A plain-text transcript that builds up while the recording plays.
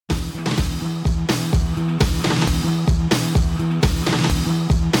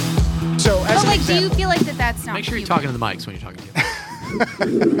do you feel like that's not? Make sure you're talking to the mics when you're talking to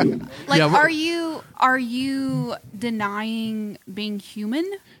you. Are you denying being human?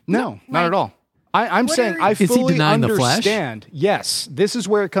 No, not at all. I'm saying I fully understand. Yes, this is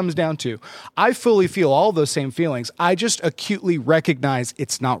where it comes down to. I fully feel all those same feelings. I just acutely recognize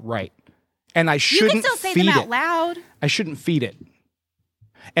it's not right. And I shouldn't You can still say feed them out it. loud. I shouldn't feed it.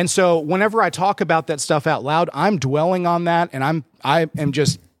 And so whenever I talk about that stuff out loud, I'm dwelling on that and I am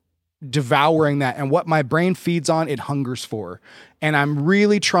just devouring that. And what my brain feeds on, it hungers for. And I'm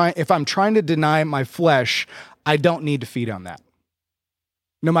really trying, if I'm trying to deny my flesh, I don't need to feed on that.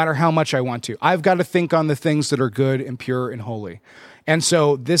 No matter how much I want to. I've got to think on the things that are good and pure and holy. And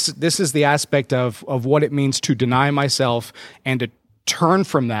so this is the aspect of what it means to deny myself and to turn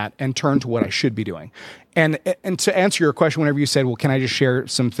from that and turn to what I should be doing. And to answer your question, whenever you said, well, can I just share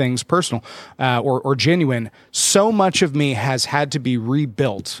some things personal or genuine? So much of me has had to be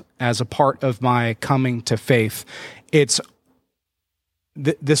rebuilt as a part of my coming to faith. This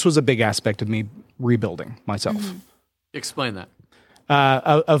was a big aspect of me rebuilding myself. Mm-hmm. Explain that.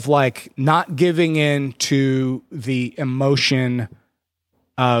 Of like not giving in to the emotion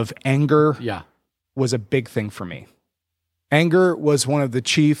of anger was a big thing for me. Anger was one of the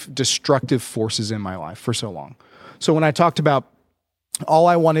chief destructive forces in my life for so long. So when I talked about all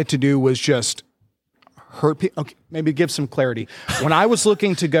I wanted to do was just hurt people, okay, maybe give some clarity. When I was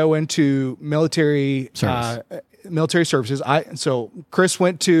looking to go into military services, so Chris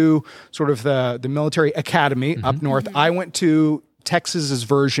went to sort of the military academy up north. I went to Texas's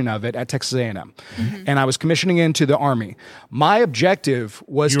version of it at Texas A&M, and I was commissioning into the Army. My objective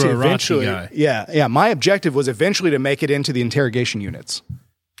was to eventually, my objective was eventually to make it into the interrogation units.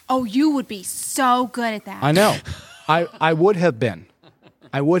 Oh, you would be so good at that. I know, I would have been,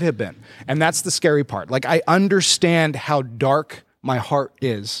 and that's the scary part. Like I understand how dark my heart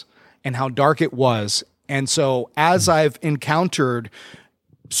is and how dark it was, and so as I've encountered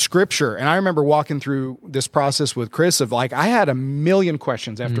Scripture, and I remember walking through this process with Chris of like, I had a million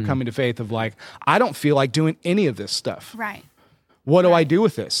questions after coming to faith of like, I don't feel like doing any of this stuff. Right. What do I do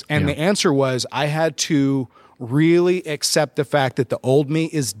with this? And the answer was I had to really accept the fact that the old me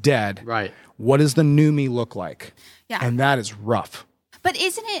is dead. Right. What does the new me look like? Yeah. And that is rough. But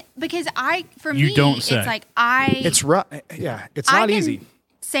isn't it, because it's like it's rough. Yeah. It's not easy.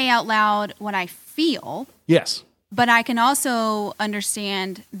 Say out loud what I feel. Yes. But I can also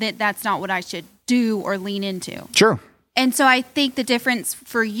understand that that's not what I should do or lean into. Sure. And so I think the difference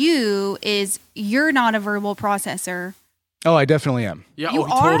for you is you're not a verbal processor. Oh, I definitely am. Yeah, You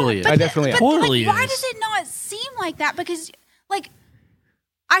he are? totally is. I definitely am. Totally Why is. does it not seem like that? Because, like,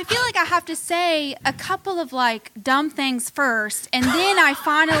 I feel like I have to say a couple of, like, dumb things first, and then I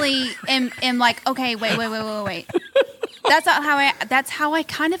finally am like, okay, wait. That's how I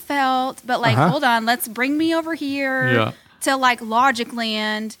kind of felt, but like, hold on, let's bring me over here to like logic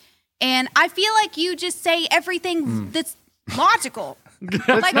land. And I feel like you just say everything that's logical.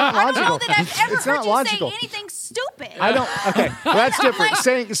 Like, not I logical. don't know that I've ever It's heard not you logical. say anything stupid. I don't. Okay, well, that's different.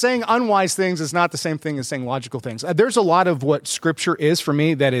 Saying unwise things is not the same thing as saying logical things. There's a lot of what Scripture is for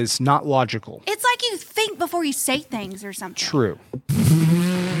me that is not logical. It's like you think before you say things or something. True.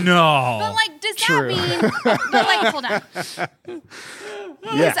 No. But like, does that mean? But like, hold on.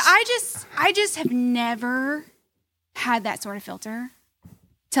 Yes. Because I just have never had that sort of filter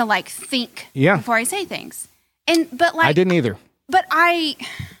to like think before I say things. But like, I didn't either. But I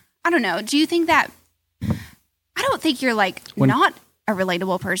don't know. Do you think that? I don't think you're like not a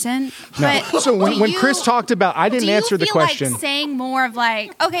relatable person. No. But So when Chris talked about, I didn't answer the question. Like saying more of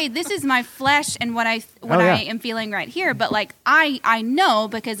like, okay, this is my flesh and what I am feeling right here. But like I know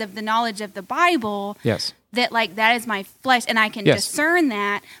because of the knowledge of the Bible. Yes. That like that is my flesh and I can discern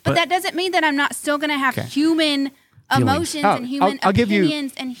that. But that doesn't mean that I'm not still going to have human emotions and human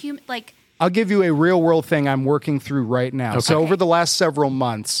opinions and human like. I'll give you a real world thing I'm working through right now. Okay. So over the last several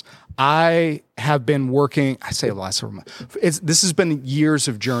months, I have been working, I say the last several months, this has been years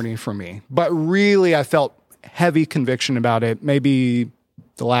of journey for me, but really I felt heavy conviction about it, maybe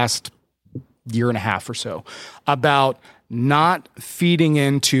the last year and a half or so, about not feeding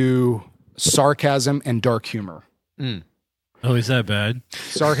into sarcasm and dark humor. Oh, is that bad?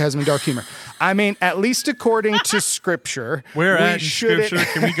 Sarcasm and dark humor. I mean, at least according to Scripture. Where at in Scripture?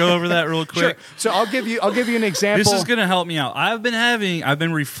 Can we go over that real quick? Sure. So I'll give you an example. This is going to help me out. I've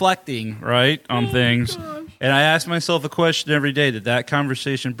been reflecting, right, on things. And I ask myself a question every day: did that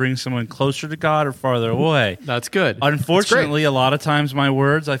conversation bring someone closer to God or farther away? That's good. Unfortunately, a lot of times my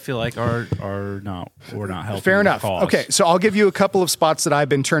words I feel like are not helping. Fair enough. Cause. Okay, so I'll give you a couple of spots that I've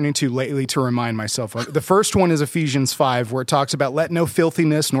been turning to lately to remind myself of. The first one is Ephesians 5, where it talks about let no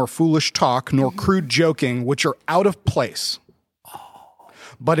filthiness, nor foolish talk, nor crude joking, which are out of place,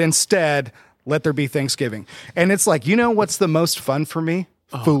 but instead let there be thanksgiving. And it's like, you know what's the most fun for me?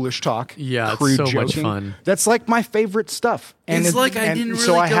 Foolish talk, yeah, crude it's so joking. much fun. That's like my favorite stuff. And it's like I didn't really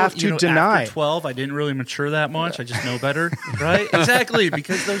so I have to deny. After 12, I didn't really mature that much. I just know better, right? Exactly,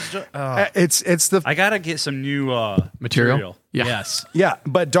 because those. It's the I gotta get some new material. Yeah. Yes. Yeah,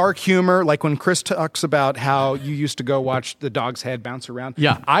 but dark humor, like when Chris talks about how you used to go watch the dog's head bounce around.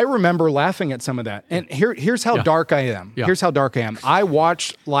 Yeah. I remember laughing at some of that. And here's how dark I am. Yeah. Here's how dark I am. I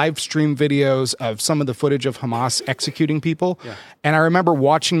watched live stream videos of some of the footage of Hamas executing people. Yeah. And I remember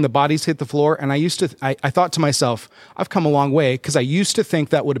watching the bodies hit the floor. And I thought to myself, I've come a long way, because I used to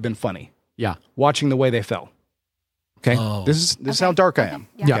think that would have been funny. Yeah. Watching the way they fell. Okay. Oh. This is how dark I am.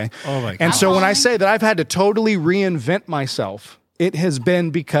 Yeah. Okay. Oh my God. And so when I say that I've had to totally reinvent myself, it has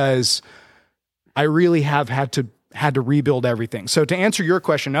been because I really have had to rebuild everything. So to answer your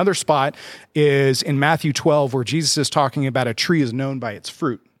question, another spot is in Matthew 12, where Jesus is talking about a tree is known by its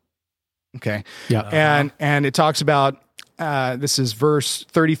fruit. Okay. Yeah. And it talks about this is verse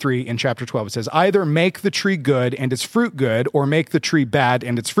 33 in chapter 12. It says, either make the tree good and its fruit good, or make the tree bad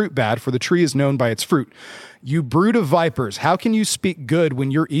and its fruit bad, for the tree is known by its fruit. You brood of vipers, how can you speak good when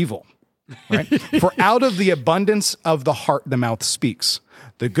you're evil? Right? For out of the abundance of the heart, the mouth speaks.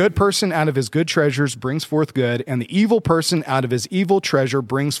 The good person out of his good treasures brings forth good, and the evil person out of his evil treasure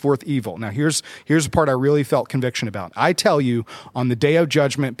brings forth evil. Now, here's the part I really felt conviction about. I tell you, on the day of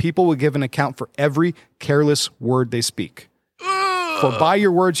judgment, people will give an account for every careless word they speak. For by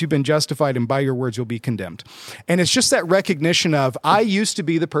your words you've been justified, and by your words you'll be condemned. And it's just that recognition of, I used to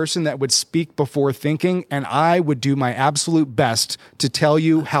be the person that would speak before thinking, and I would do my absolute best to tell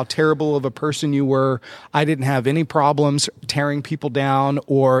you how terrible of a person you were. I didn't have any problems tearing people down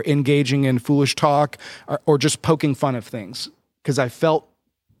or engaging in foolish talk or just poking fun of things, because I felt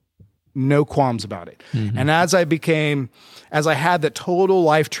no qualms about it. Mm-hmm. And as I had that total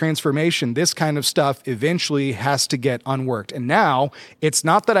life transformation, this kind of stuff eventually has to get unworked. And now it's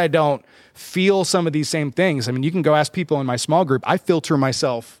not that I don't feel some of these same things. I mean, you can go ask people in my small group. I filter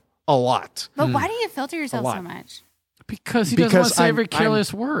myself a lot. But why do you filter yourself so much? Because he doesn't want to say every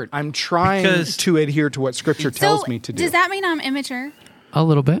careless word. I'm trying to adhere to what Scripture tells me to do. Does that mean I'm immature? A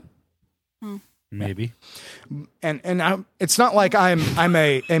little bit. Maybe. And it's not like I'm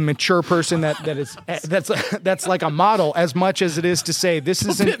a mature person that's like a model, as much as it is to say this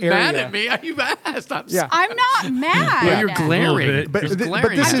is an area. Mad at me? Are you mad? I'm not mad. Well, you're glaring. But this I'm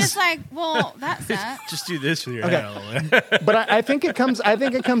is just like, well, that's it. Just do this with your head. But I think it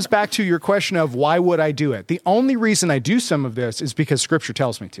comes back to your question of why would I do it? The only reason I do some of this is because Scripture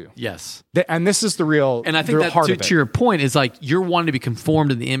tells me to. Yes. And this is the real and I think that heart to, of it. to your point is like you're wanting to be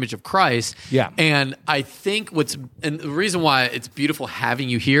conformed in the image of Christ. Yeah. And I think and the reason why it's beautiful having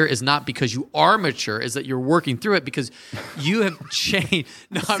you here is not because you are mature, is that you're working through it because you have changed.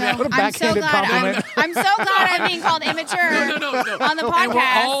 No, So, what a backhanded compliment. I'm so glad I'm being called immature No. on the podcast. And we're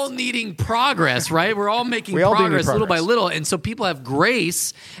all needing progress, right? We're all making progress little by little. And so people have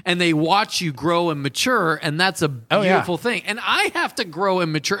grace and they watch you grow and mature. And that's a beautiful thing. And I have to grow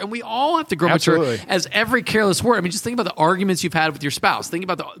and mature. And we all have to grow and mature as every careless word. I mean, just think about the arguments you've had with your spouse. Think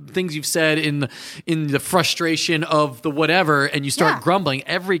about the things you've said in the frustration of the whatever, and you start grumbling.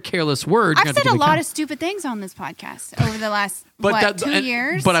 Every careless word. I've said a lot of stupid things on this podcast over the last 2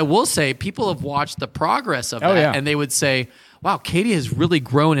 years. But I will say, people have watched the progress of that, and they would say, wow, Katie has really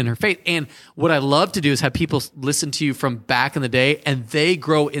grown in her faith. And what I love to do is have people listen to you from back in the day, and they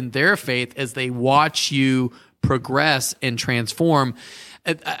grow in their faith as they watch you progress and transform.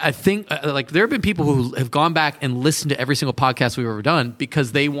 I think like there have been people who have gone back and listened to every single podcast we've ever done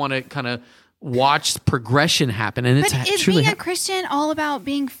because they want to kind of watch progression happen. And but is being a Christian all about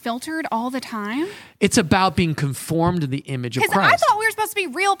being filtered all the time? It's about being conformed to the image of Christ. Because I thought we were supposed to be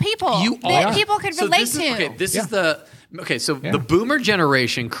real people that people could relate to. So the boomer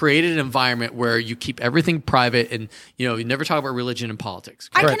generation created an environment where you keep everything private and you never talk about religion and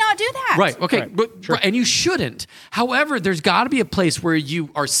politics. I cannot do that. Right. Okay. Right. And you shouldn't. However, there's got to be a place where you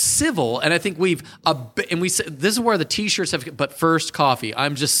are civil. And I think we said this is where the t-shirts have. But first, coffee.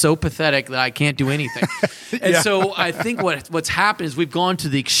 I'm just so pathetic that I can't do anything. And so I think what's happened is we've gone to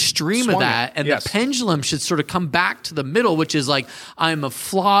the extreme of that, and the pendulum should sort of come back to the middle, which is like I'm a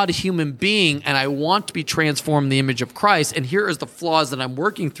flawed human being and I want to be transformed in the image of Christ, and here is the flaws that I'm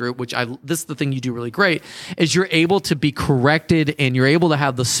working through, this is the thing you do really great, is you're able to be corrected and you're able to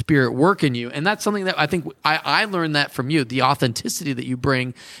have the Spirit work in you. And that's something that I think I learned that from you, the authenticity that you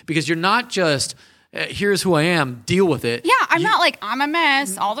bring, because you're not just, here's who I am, deal with it. Yeah, I'm not like, I'm a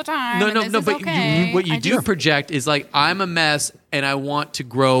mess all the time. No, but okay. what you do project is like, I'm a mess and I want to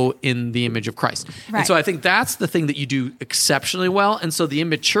grow in the image of Christ. Right. And so I think that's the thing that you do exceptionally well. And so the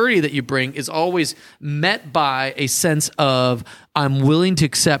immaturity that you bring is always met by a sense of, I'm willing to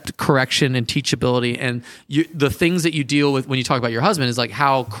accept correction and teachability. And the things that you deal with when you talk about your husband is like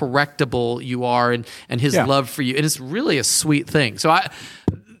how correctable you are and his love for you. And it's really a sweet thing. So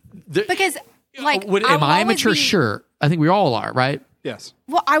because like, am I immature? Sure. I think we all are, right? Yes.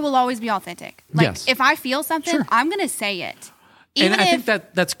 Well, I will always be authentic. Like, yes. If I feel something, I'm going to say it. And I think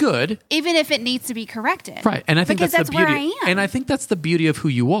that's good. Even if it needs to be corrected. Right. And I think that's the beauty. Where I am. And I think that's the beauty of who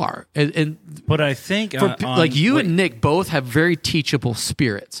you are. But I think like you and Nick both have very teachable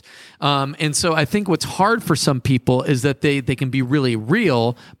spirits. And so I think what's hard for some people is that they can be really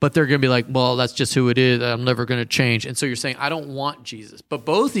real, but they're going to be like, well, that's just who it is. I'm never going to change. And so you're saying, I don't want Jesus. But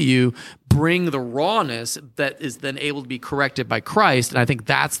both of you bring the rawness that is then able to be corrected by Christ. And I think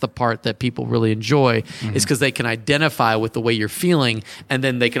that's the part that people really enjoy is because they can identify with the way you're feeling. And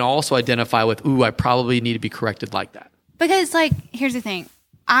then they can also identify with, ooh, I probably need to be corrected like that. Because like, here's the thing.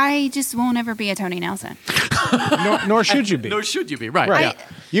 I just won't ever be a Tony Nelson. Nor should you be. Nor should you be. Right. Yeah.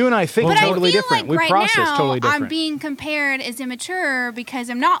 You and I think totally different. Like we process totally different. I'm being compared as immature because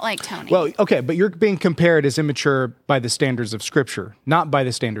I'm not like Tony. Well, okay, but you're being compared as immature by the standards of Scripture, not by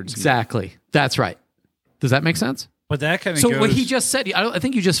the standards. Exactly. That's right. Does that make sense? But that kind of So what he just said, I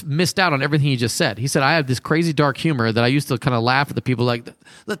think you just missed out on everything he just said. He said, I have this crazy dark humor that I used to kind of laugh at the people like,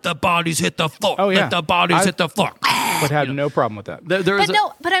 let the bodies hit the floor. Oh, yeah. Let the bodies hit the floor. But had no problem with that.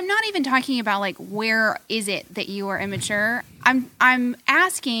 But I'm not even talking about like, where is it that you are immature? I'm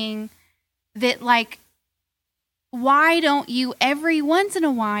asking that like, why don't you every once in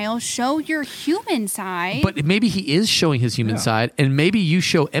a while show your human side? But maybe he is showing his human side, and maybe you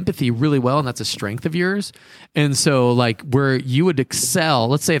show empathy really well, and that's a strength of yours. And so, like, where you would excel,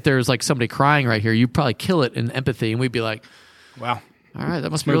 let's say if there's like somebody crying right here, you'd probably kill it in empathy, and we'd be like, wow. All right, that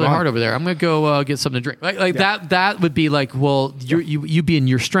must be really hard over there. I'm going to go get something to drink. Like that would be like, well, you be in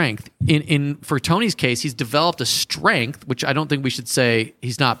your strength. For Tony's case, he's developed a strength, which I don't think we should say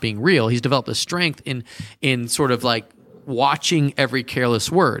he's not being real. He's developed a strength in sort of like watching every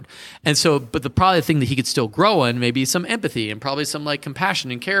careless word. And so, but probably the thing that he could still grow in maybe some empathy and probably some like compassion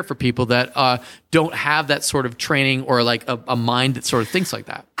and care for people that don't have that sort of training or like a mind that sort of thinks like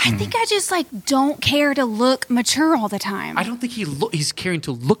that. I think I just like don't care to look mature all the time. I don't think he's caring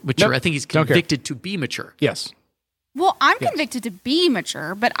to look mature. Nope. I think he's convicted to be mature. Yes. Well, I'm convicted to be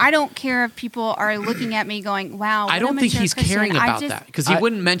mature, but I don't care if people are looking at me going, wow, I don't think he's Christian. caring about that because he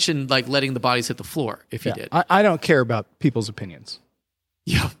wouldn't mention like letting the bodies hit the floor if he did. I don't care about people's opinions.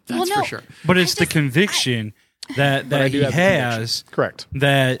 Yeah, that's for sure. But it's the conviction that he has. Correct.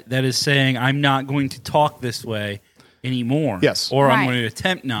 That is saying, I'm not going to talk this way anymore. Yes. Or I'm going to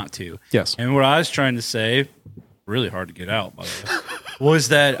attempt not to. Yes. And what I was trying to say, really hard to get out, by the way, was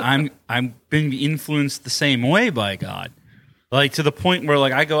that I'm being influenced the same way by God. Like to the point where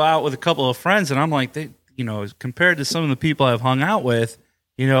like I go out with a couple of friends and I'm like, they, compared to some of the people I've hung out with,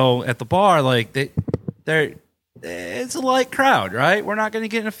 at the bar, like it's a light crowd, right? We're not going to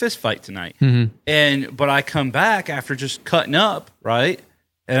get in a fist fight tonight. Mm-hmm. But I come back after just cutting up, right?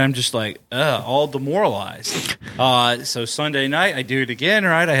 And I'm just like, all demoralized. So Sunday night, I do it again,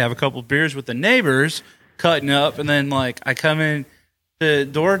 right? I have a couple of beers with the neighbors, cutting up, and then like I come in the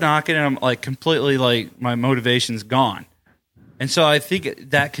door knocking, and I'm like completely like my motivation's gone. And so I think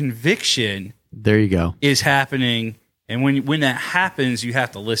that conviction, there you go, is happening. And when that happens, you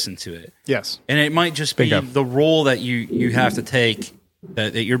have to listen to it. Yes. And it might just be the role that you have to take,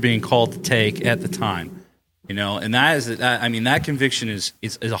 that you're being called to take at the time. And that conviction is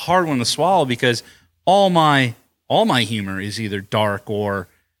a hard one to swallow because all my humor is either dark or,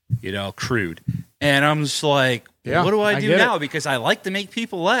 crude. And I'm just like, what do I do now? Because I like to make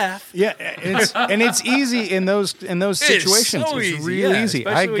people laugh. Yeah, and it's easy in those situations. So it's really easy.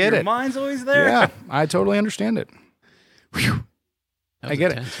 I get it. Your mind's always there. Yeah, I totally understand it. I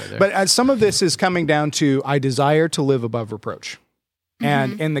get it. Right, but some of this is coming down to I desire to live above reproach.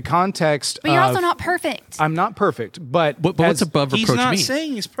 And in the context But you're also not perfect. I'm not perfect, but what's above reproach mean? He's not mean?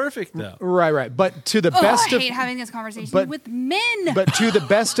 saying he's perfect, though. Right. But to the best I hate having this conversation with men. But to the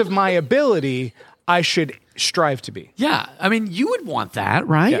best of my ability, I should strive to be. Yeah. I mean, you would want that,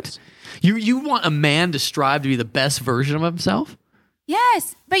 right? Yes. You want a man to strive to be the best version of himself?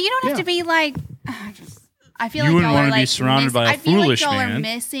 Yes, but you don't have to be like, I feel you like wouldn't y'all want are to be like surrounded by a I feel foolish like y'all man. are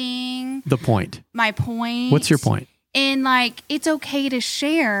missing The point. my point. What's your point? And like, it's okay to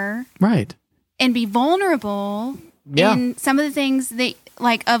share, Right, and be vulnerable. Yeah. In some of the things that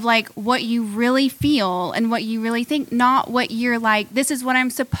like what you really feel and what you really think, not what you're like. This is what I'm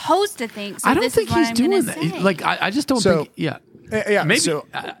supposed to think. So I don't this think is what he's I'm doing gonna that. say. Like I just don't So- think. Yeah, Yeah. maybe. So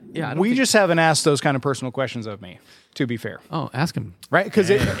I don't we think- just haven't asked those kind of personal questions of me, to be fair. Oh, ask him. Right? Because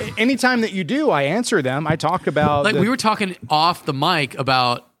anytime that you do, I answer them. I talk about Like we were talking off the mic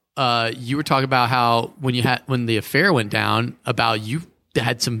about. You were talking about how when the affair went down, about you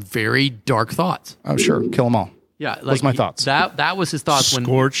had some very dark thoughts. Oh, sure. Kill them all. Yeah, like Those my thoughts. That was his thoughts when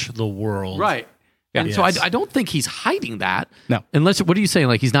Scorch the world. right. And Yes. so I don't think he's hiding that. No. Unless, what are you saying?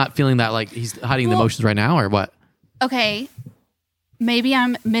 Like he's not feeling that, like he's hiding the Well- emotions right now, or what? Okay, maybe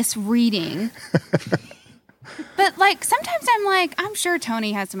I'm misreading. But like sometimes I'm like, I'm sure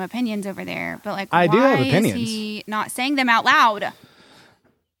Tony has some opinions over there, but like I do have why opinions. is he not saying them out loud?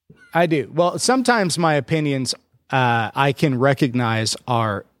 I do. Well, sometimes my opinions I can recognize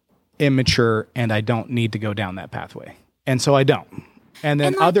are immature and I don't need to go down that pathway. And so I don't. And then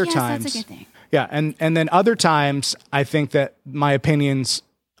And, like, other yes, times that's a good thing. Yeah, and then other times I think that my opinions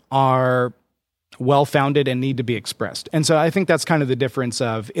are well-founded and need to be expressed. And so I think that's kind of the difference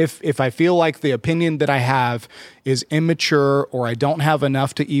of if I feel like the opinion that I have is immature or I don't have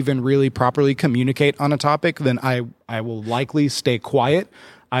enough to even really properly communicate on a topic, then I will likely stay quiet.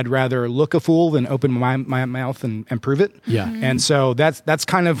 I'd rather look a fool than open my mouth and prove it. Yeah. Mm-hmm. And so that's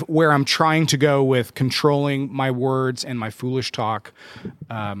kind of where I'm trying to go with controlling my words and my foolish talk.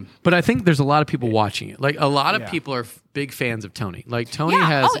 But I think there's a lot of people watching it. Like a lot of Yeah. people are big fans of Tony. Like Tony Yeah.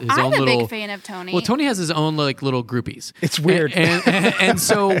 has Oh, his I'm own a little. big fan of Tony. Well, Tony has his own like little groupies. It's weird. And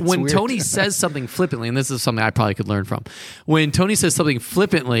so when weird. Tony says something flippantly, and this is something I probably could learn from, when Tony says something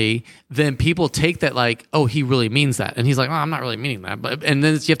flippantly, then people take that like, oh, he really means that, and he's like, oh, I'm not really meaning that, but and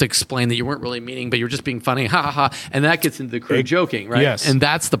then you have to explain that you weren't really meaning, but you're just being funny, ha ha ha, and that gets into the crude joking, right? Yes. And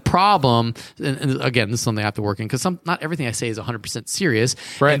that's the problem. And again, this is something I have to work in because not everything I say is 100% serious,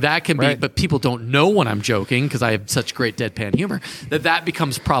 Right. and that can be. Right. But people don't know when I'm joking because I have such great deadpan humor that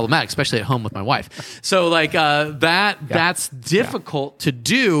becomes problematic, especially at home with my wife. So like that's difficult to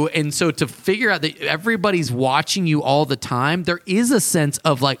do, and so to figure out that everybody's watching you all the time, there is a sense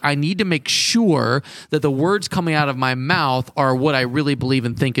of like I need to make sure that the words coming out of my mouth are what I really believe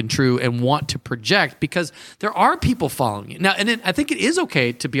and think and true and want to project because there are people following you now. And then I think it is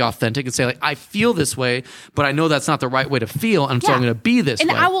okay to be authentic and say like I feel this way, but I know that's not the right way to feel, and so Yeah. I'm going to be this and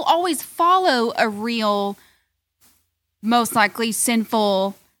way. I will always follow a real, most likely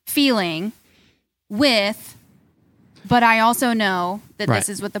sinful feeling with, but I also know that Right. this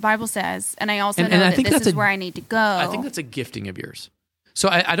is what the Bible says, and I also And know I that think this that's is a- where I need to go. I think that's a gifting of yours. So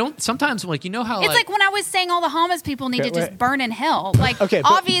I don't sometimes like how It's like when I was saying all the Hamas people need Okay, to just wait. burn in hell. Like, Okay,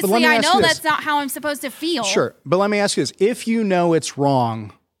 but let obviously, me I ask know you this. that's not how I'm supposed to feel. Sure. But let me ask you this. If you know it's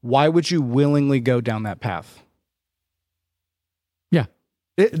wrong, why would you willingly go down that path? yeah.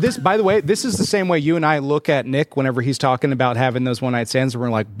 This, by the way, this is the same way you and I look at Nick whenever he's talking about having those one-night stands, and we're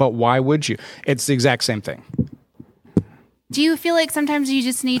like, but why would you? It's the exact same thing. Do you feel like sometimes you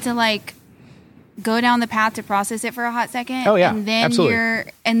just need to like go down the path to process it for a hot second? Oh, yeah, and then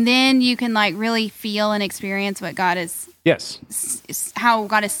absolutely. and then you can like really feel and experience what God is, Yes. how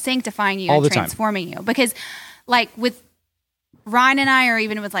God is sanctifying you All and the time. transforming you. Because like with Ryan and I, or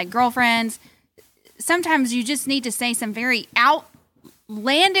even with like girlfriends, sometimes you just need to say some very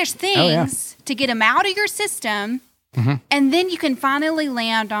outlandish things to get them out of your system. And then you can finally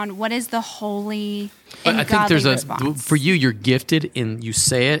land on what is the holy But and I think godly there's response. for you, you're gifted in you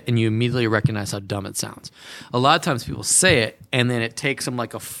say it and you immediately recognize how dumb it sounds. A lot of times people say it and then it takes them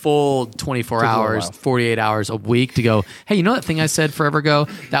like a full 24 Takes a little hours, while. 48 hours a week to go, hey, you know that thing I said forever ago?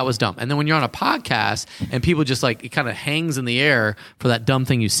 That was dumb. And then when you're on a podcast and people just like, it kind of hangs in the air for that dumb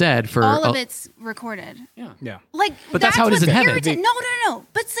thing you said for all of it's recorded. Yeah. Like, But that's how it is what's in heaven. irritating. No.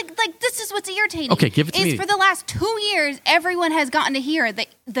 But it's like this is what's irritating. Okay, give it to is me. for the last 2 years, everyone has gotten to hear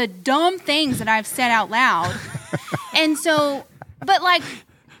the dumb things that I've said out loud, and so, but like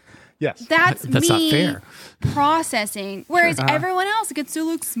Yes. that's not me fair. processing, whereas everyone else gets to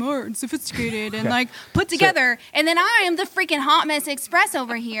look smart and sophisticated and like put together, and then I am the freaking hot mess express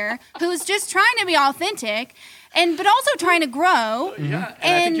over here who's just trying to be authentic, but also trying to grow. Yeah,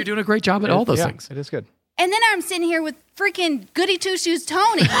 and I think you're doing a great job at all those Yeah, things. It is good. And then I'm sitting here with freaking goody two shoes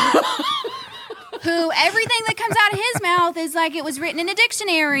Tony, who everything that comes out of his mouth is like it was written in a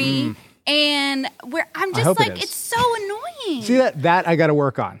dictionary, and where I'm just hope it like, is. it's so annoying. See that I got to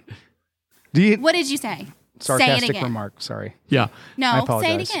work on. Do you What did you say? Say it sarcastic again. remark? Sorry. Yeah. I No, say it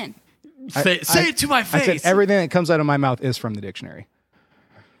apologize. again. Say it to my face. I said everything that comes out of my mouth is from the dictionary.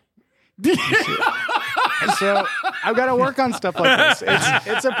 So I've got to work on stuff like this.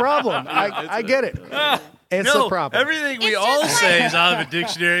 It's a problem. I get it. It's a problem. Everything we all say is out of a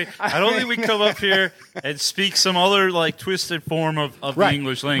dictionary. I don't think we come up here and speak some other like twisted form of the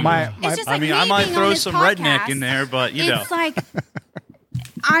English language. I might throw some redneck in there, but you know. It's like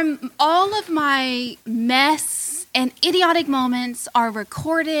all of my mess and idiotic moments are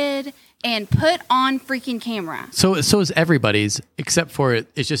recorded and put on freaking camera. So is everybody's, except for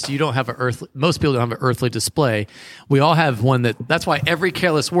it's just you don't have most people don't have an earthly display. We all have one that's why every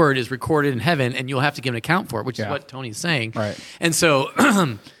careless word is recorded in heaven and you'll have to give an account for it, which is what Tony's saying. Right. And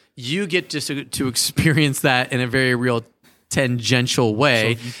so you get to experience that in a very real tangential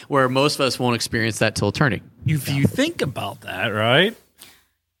way where most of us won't experience that till eternity. If you think about that, right?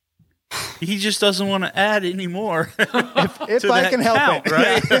 He just doesn't want to add any more. if I can help it,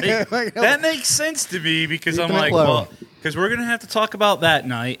 right? That makes sense to me because I'm like, well, because we're gonna have to talk about that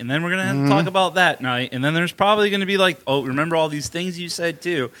night, and then we're gonna have to talk about that night, and then there's probably gonna be like, oh, remember all these things you said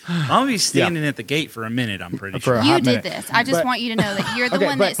too. I'm gonna be standing at the gate for a minute. I'm pretty sure you did this. I just want you to know that you're the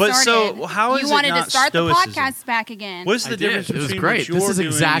one that started. So how is you wanted not to start stoicism? the podcast back again. What's the difference between it was great. What This is you're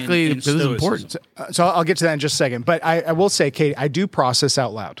exactly doing it was important. So I'll get to that in just a second. But I will say, Katie, I do process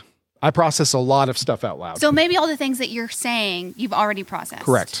out loud. I process a lot of stuff out loud. So maybe all the things that you're saying, you've already processed.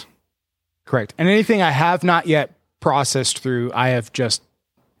 Correct. And anything I have not yet processed through, I have just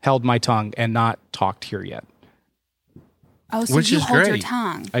held my tongue and not talked here yet. Oh, so Which you is hold your great.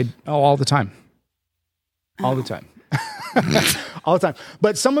 tongue. All the time. All the time. All the time.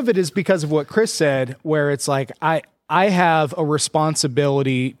 But some of it is because of what Chris said, where it's like I have a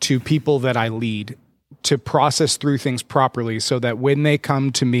responsibility to people that I lead to process through things properly so that when they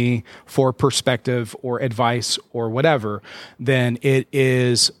come to me for perspective or advice or whatever, then it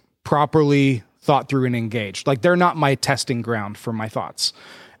is properly thought through and engaged. Like they're not my testing ground for my thoughts.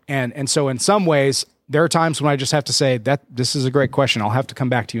 And so in some ways, there are times when I just have to say that this is a great question. I'll have to come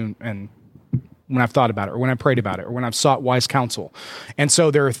back to you and when I've thought about it or when I prayed about it or when I've sought wise counsel. And so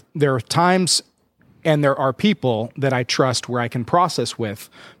there are times and there are people that I trust where I can process with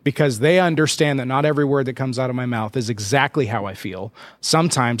because they understand that not every word that comes out of my mouth is exactly how I feel.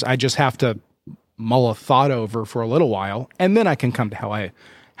 Sometimes I just have to mull a thought over for a little while, and then I can come to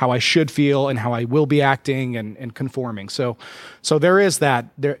how I should feel and how I will be acting and conforming. So there is that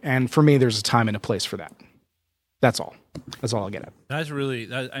there, and for me, there's a time and a place for that. That's all. That's all I'll get at. That's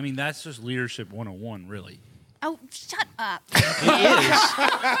just leadership 101, really. Oh, shut up. It is.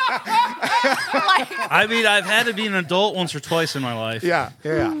 I've had to be an adult once or twice in my life. Yeah.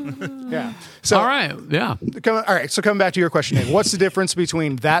 So, all right. Yeah. All right. So coming back to your question, Dave, what's the difference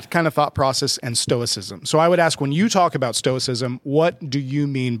between that kind of thought process and stoicism? So I would ask, when you talk about stoicism, what do you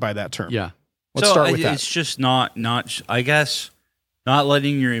mean by that term? Yeah. Let's start with that. It's just not, I guess, not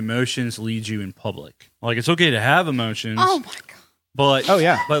letting your emotions lead you in public. Like, it's okay to have emotions. Oh, my God.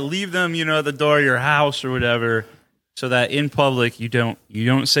 But leave them, at the door of your house or whatever, so that in public you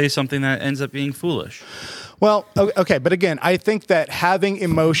don't say something that ends up being foolish. Well, okay, but again, I think that having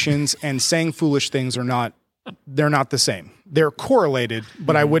emotions and saying foolish things they're not the same. They're correlated,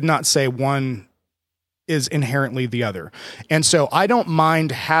 but I would not say one is inherently the other. And so I don't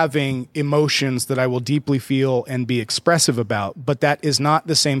mind having emotions that I will deeply feel and be expressive about, but that is not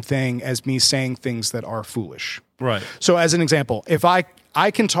the same thing as me saying things that are foolish. Right. So as an example, if I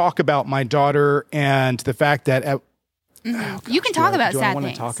can talk about my daughter and the fact that you can talk about sad things. I want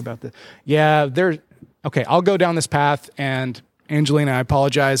to talk about this? Yeah, okay, I'll go down this path, and Angelina, I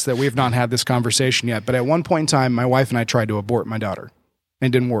apologize that we have not had this conversation yet, but at one point in time, my wife and I tried to abort my daughter.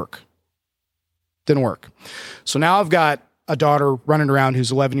 And it didn't work. So now I've got a daughter running around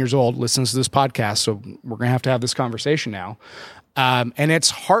who's 11 years old, listens to this podcast, so we're going to have this conversation now. And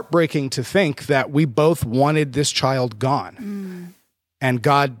it's heartbreaking to think that we both wanted this child gone. And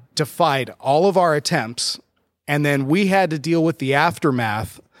God defied all of our attempts. And then we had to deal with the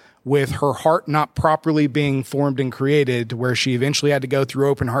aftermath with her heart not properly being formed and created, where she eventually had to go through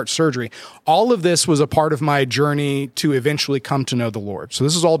open heart surgery. All of this was a part of my journey to eventually come to know the Lord. So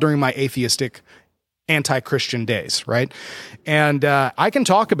this is all during my atheistic, anti-Christian days, right? And I can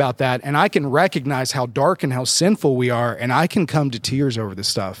talk about that, and I can recognize how dark and how sinful we are, and I can come to tears over this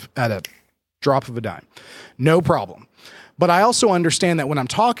stuff at a drop of a dime. No problem. But I also understand that when I'm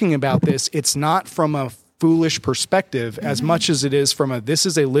talking about this, it's not from a foolish perspective as much as it is from this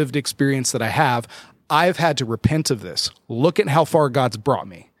is a lived experience that I have. I've had to repent of this. Look at how far God's brought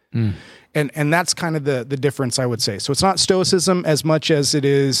me. And that's kind of the difference, I would say. So it's not stoicism as much as it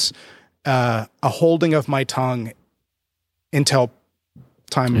is a holding of my tongue until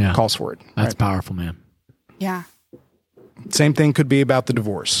time calls for it. That's powerful, man. Yeah. Same thing could be about the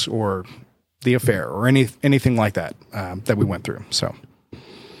divorce or the affair or anything like that that we went through. So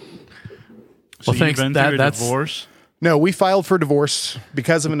well, thanks. That's divorce. No, we filed for divorce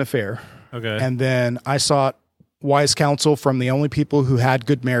because of an affair. Okay. And then I sought wise counsel from the only people who had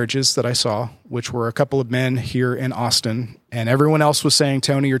good marriages that I saw, which were a couple of men here in Austin. And everyone else was saying,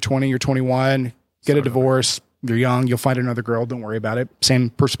 Tony, you're 20, you're 21, get a divorce. You're young, you'll find another girl. Don't worry about it.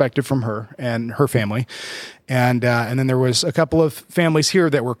 Same perspective from her and her family. And then there was a couple of families here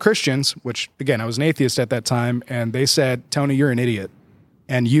that were Christians, which again, I was an atheist at that time. And they said, Tony, you're an idiot.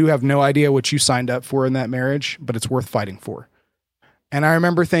 And you have no idea what you signed up for in that marriage, but it's worth fighting for. And I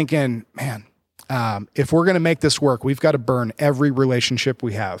remember thinking, man, if we're going to make this work, we've got to burn every relationship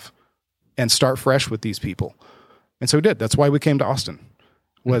we have and start fresh with these people. And so we did. That's why we came to Austin,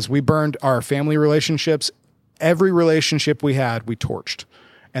 was we burned our family relationships. Every relationship we had, we torched.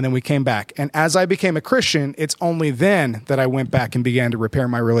 And then we came back. And as I became a Christian, it's only then that I went back and began to repair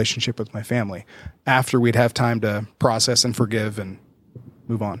my relationship with my family after we'd have time to process and forgive and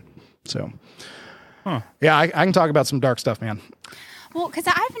move on. So, yeah, I can talk about some dark stuff, man. Well, because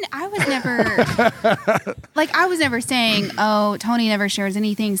I was never I was never saying, oh, Tony never shares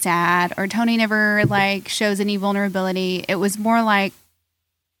anything sad or Tony never shows any vulnerability. It was more like,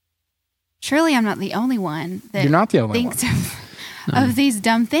 surely I'm not the only one that you're not the only thinks of these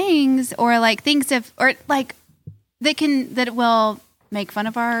dumb things or thinks of or that will make fun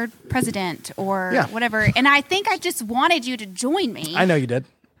of our president or whatever. And I think I just wanted you to join me. I know you did.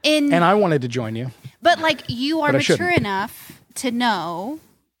 And I wanted to join you. But you are mature enough to know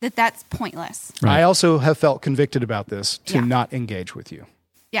that that's pointless. Right. I also have felt convicted about this to not engage with you.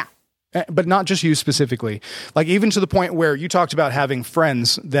 Yeah. But not just you specifically. Even to the point where you talked about having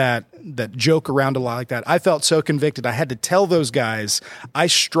friends that joke around a lot like that. I felt so convicted. I had to tell those guys, I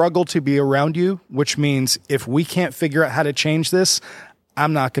struggle to be around you, which means if we can't figure out how to change this,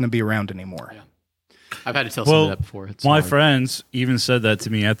 I'm not going to be around anymore. Yeah. I've had to tell some of that before. My friends even said that to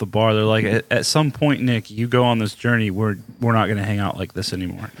me at the bar. They're like, at some point, Nick, you go on this journey, we're not going to hang out like this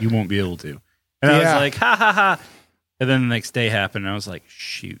anymore. You won't be able to. And I was like, ha, ha, ha. And then the next day happened, and I was like,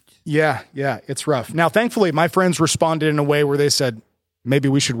 shoot. Yeah, it's rough. Now, thankfully, my friends responded in a way where they said, maybe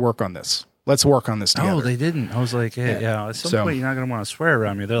we should work on this. Let's work on this together. Oh, they didn't. I was like, hey, at some point, you're not going to want to swear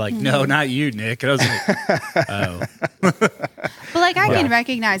around me. They're like, no, not you, Nick. And I was like, oh. But I can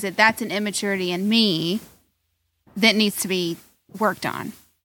recognize that that's an immaturity in me that needs to be worked on.